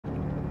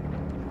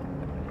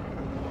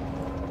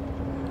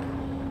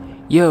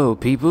Yo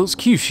peoples,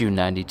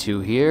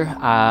 Kyushu92 here.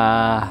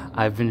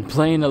 I've been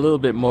playing a little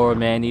bit more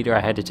Maneater.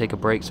 I had to take a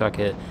break so I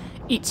could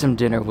eat some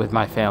dinner with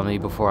my family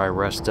before I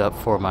rest up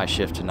for my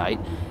shift tonight.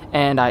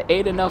 And I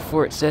ate enough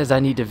where it says I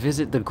need to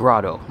visit the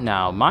grotto.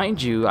 Now,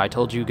 mind you, I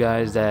told you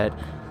guys that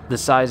the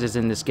sizes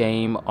in this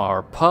game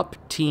are pup,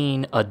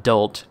 teen,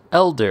 adult,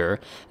 elder,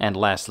 and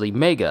lastly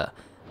mega.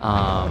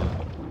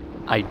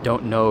 I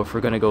don't know if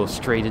we're gonna go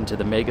straight into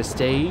the mega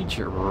stage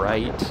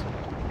right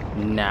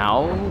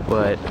now,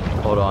 but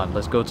hold on,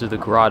 let's go to the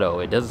grotto.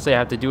 It doesn't say I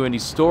have to do any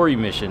story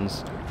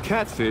missions.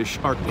 Catfish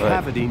are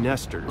cavity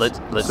nesters. Let's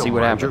see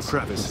what happens.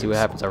 Let's see what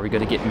happens. Are we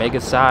gonna get mega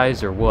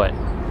size or what?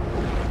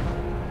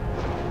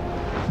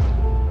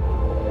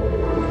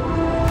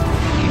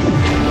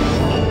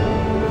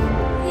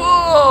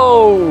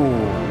 Whoa!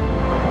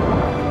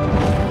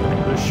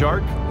 The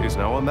shark is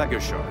now a mega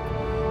shark,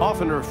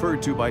 often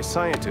referred to by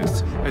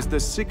scientists as the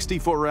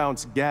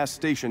 64-ounce gas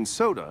station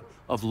soda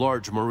of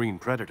large marine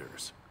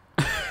predators.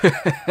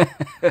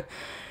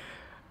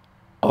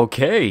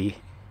 Okay.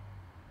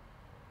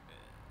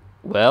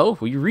 Well,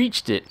 we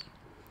reached it.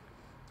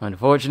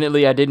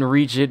 Unfortunately, I didn't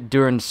reach it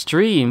during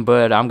stream,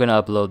 but I'm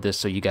gonna upload this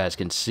so you guys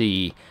can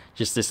see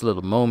just this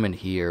little moment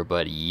here.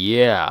 But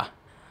yeah,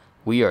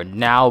 we are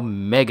now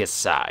mega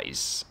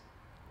size,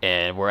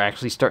 and we're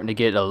actually starting to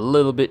get a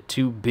little bit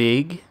too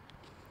big.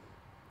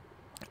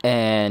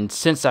 And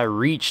since I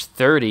reached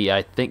 30,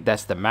 I think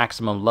that's the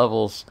maximum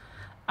levels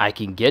I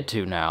can get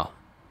to now.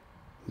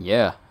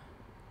 Yeah.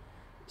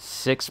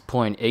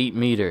 6.8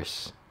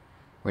 meters.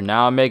 We're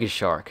now a mega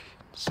shark.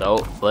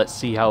 So let's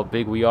see how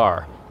big we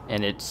are.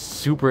 And it's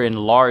super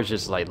enlarged.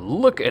 It's like,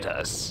 look at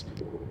us.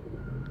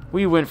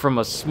 We went from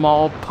a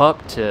small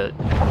pup to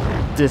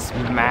this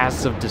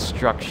massive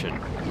destruction.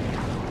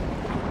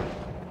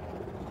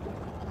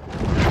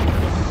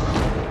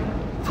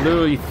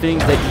 Literally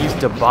things that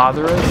used to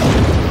bother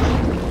us.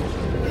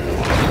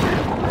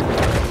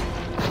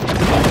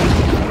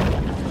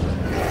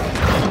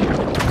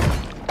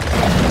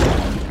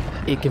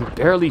 It can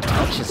barely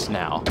touch us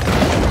now.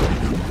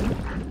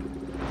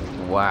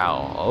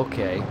 Wow,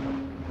 okay.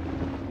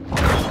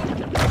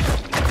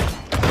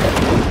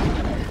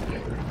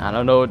 I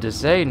don't know what to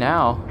say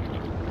now,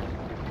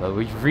 but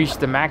we've reached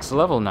the max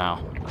level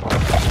now.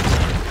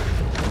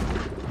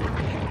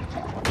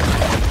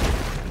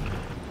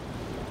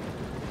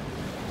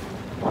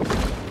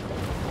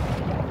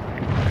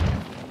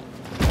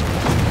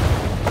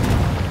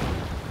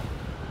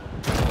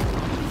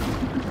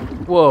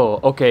 Whoa,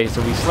 okay,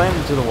 so we slammed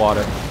into the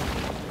water.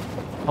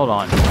 Hold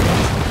on.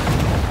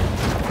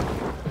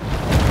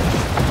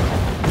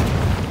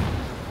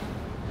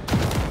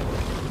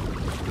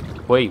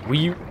 Wait,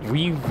 we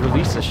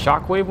release a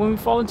shockwave when we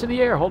fall into the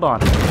air? Hold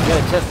on, we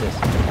gotta test this.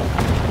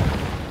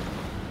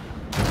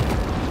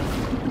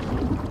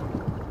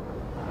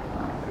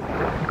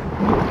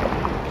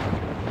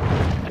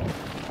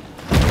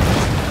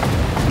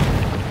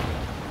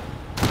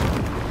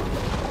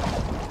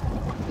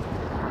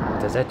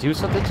 Does that do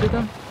something to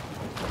them?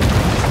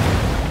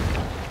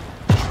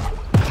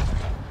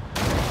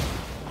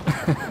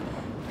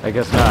 I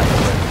guess not.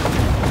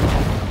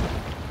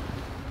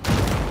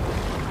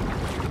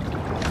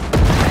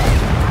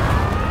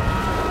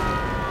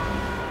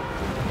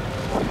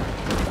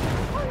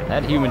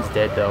 That human's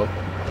dead though.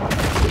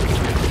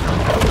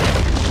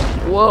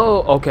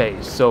 Whoa, okay,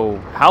 so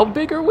how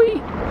big are we?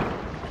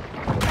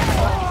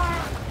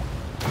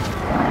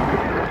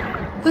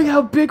 Look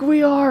how big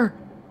we are!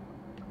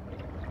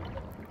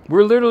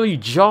 We're literally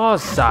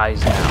Jaws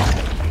size now.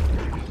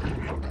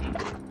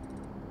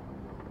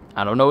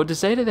 I don't know what to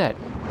say to that,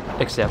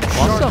 except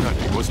awesome. Shark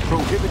hunting was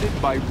prohibited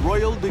by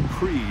royal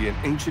decree in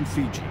ancient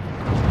Fiji.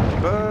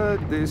 But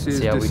this is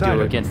see how we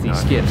do against these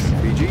skiffs.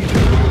 Fiji,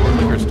 or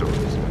liquor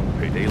stores.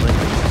 Payday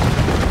lending.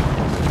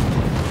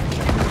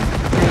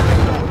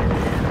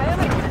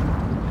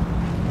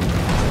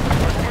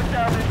 Put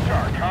down this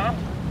shark, huh?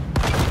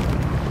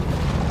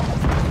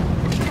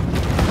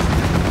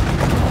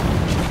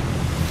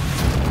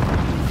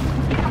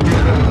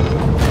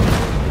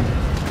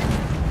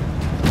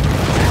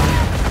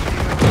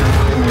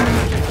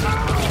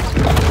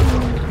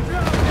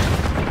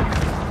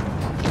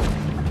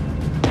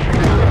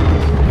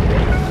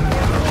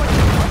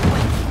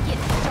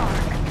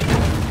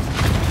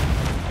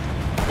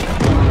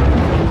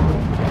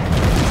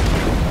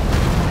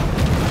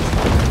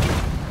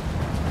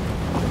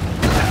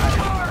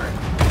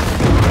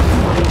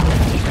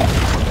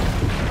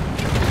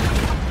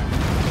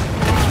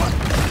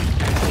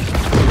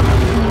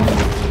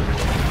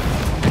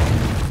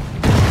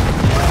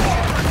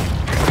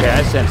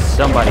 Send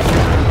somebody. As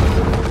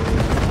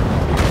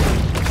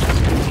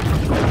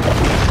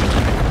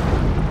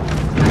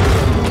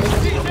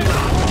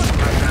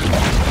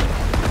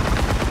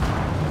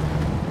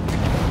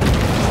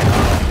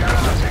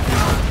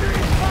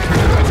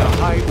a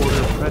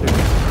high-order predator,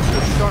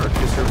 the shark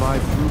has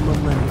survived through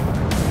millennia,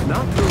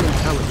 not through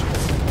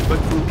intelligence, but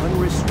through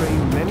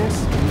unrestrained menace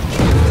and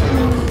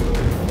cruelty.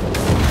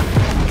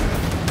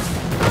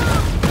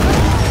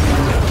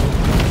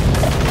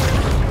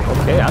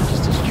 Okay, I'm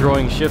just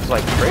destroying ships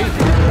like crazy.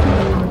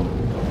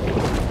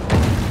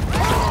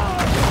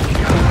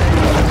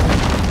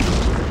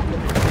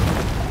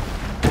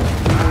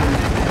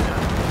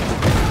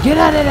 Get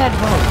out of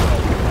that boat!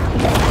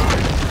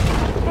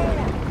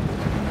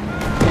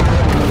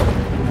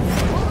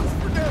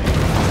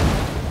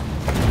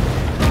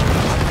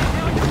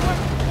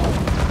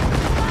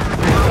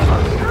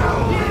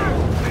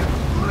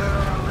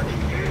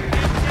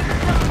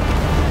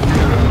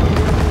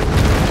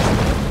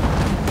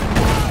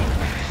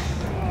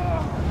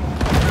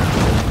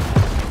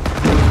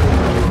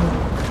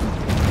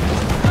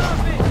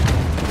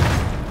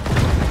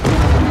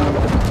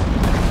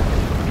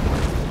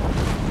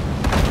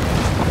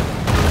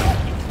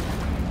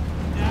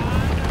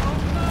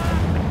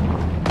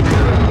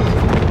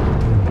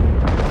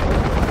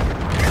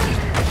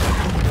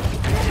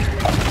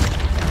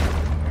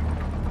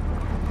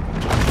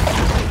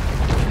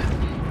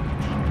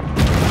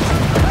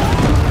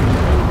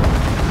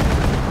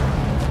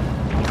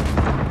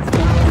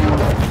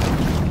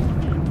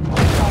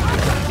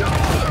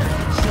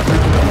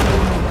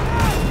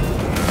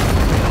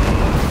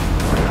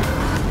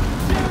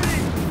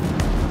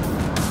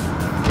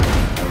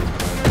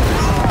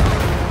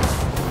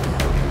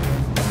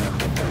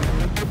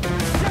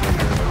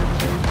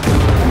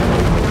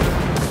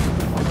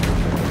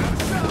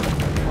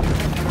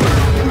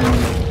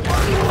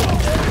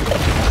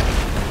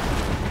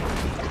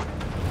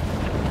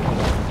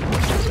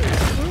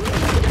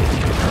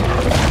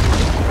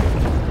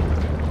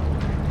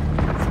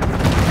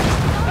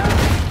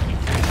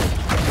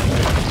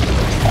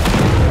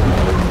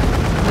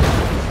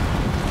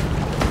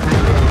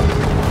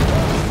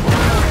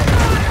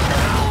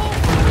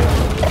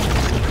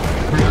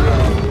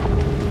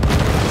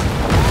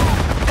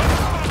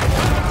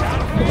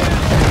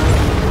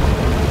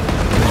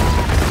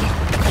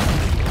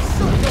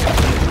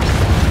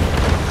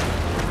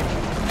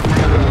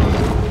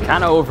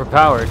 Kind of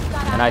overpowered,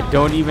 and I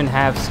don't even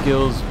have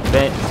skills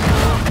made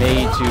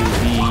to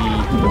be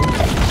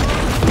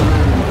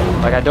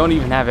like, I don't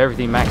even have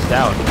everything maxed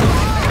out.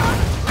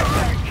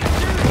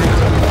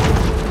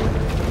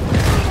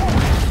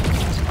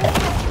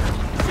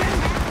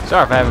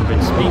 Sorry if I haven't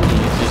been speaking,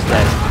 it's just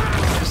that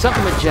there's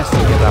something majestic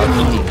about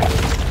eating.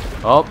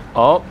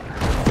 Oh,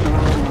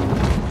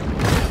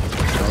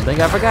 don't think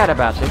I forgot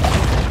about you.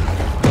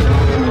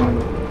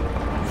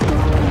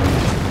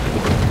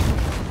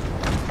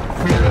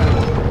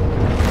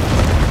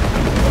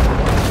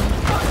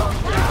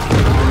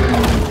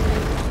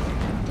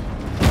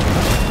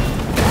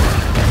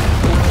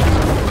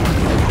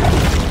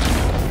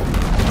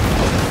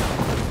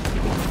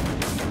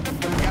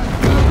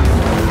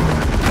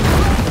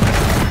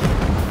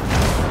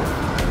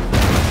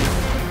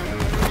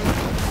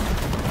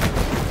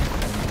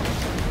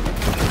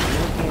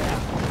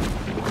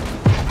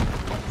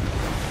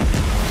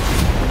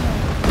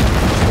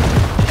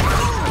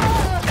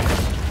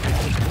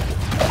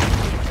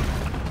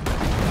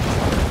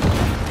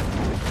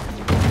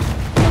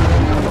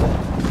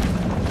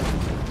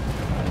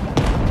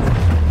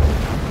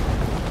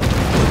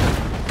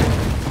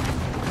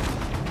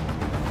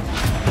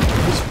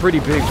 Pretty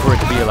big for it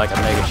to be like a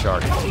mega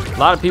shark. A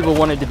lot of people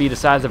want it to be the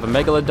size of a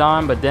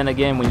megalodon, but then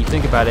again, when you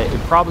think about it, it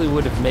probably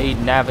would have made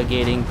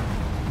navigating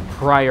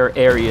prior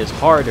areas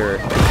harder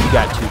if you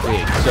got too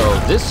big. So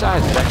this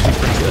size is actually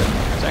pretty good.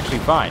 It's actually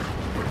fine.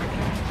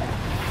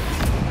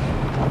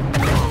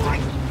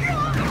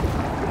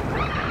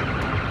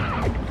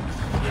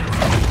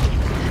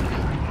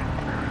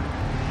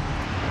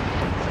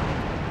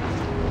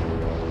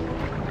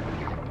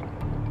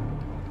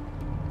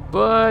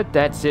 But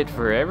that's it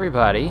for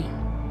everybody.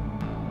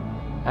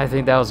 I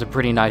think that was a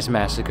pretty nice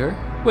massacre.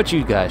 What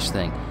you guys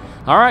think?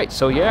 Alright,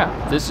 so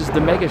yeah, this is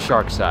the Mega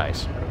Shark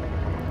size.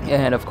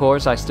 And of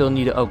course, I still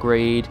need to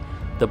upgrade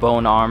the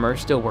bone armor.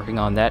 Still working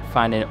on that,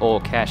 finding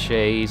old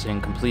caches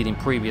and completing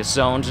previous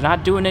zones.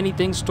 Not doing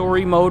anything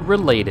story mode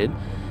related.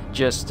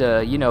 Just,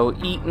 you know,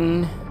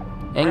 eating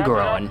and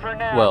growing.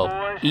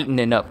 Well,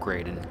 eating and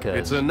upgrading,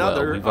 because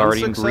well, we've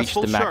already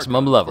reached the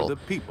maximum level.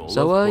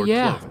 So,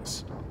 yeah.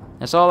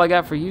 That's all I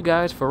got for you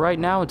guys for right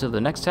now until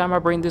the next time I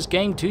bring this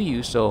game to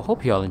you, so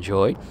hope y'all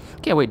enjoyed.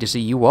 Can't wait to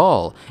see you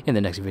all in the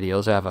next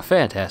videos. Have a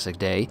fantastic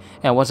day,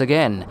 and once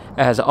again,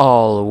 as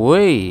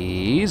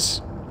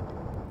always,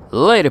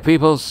 later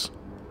peoples!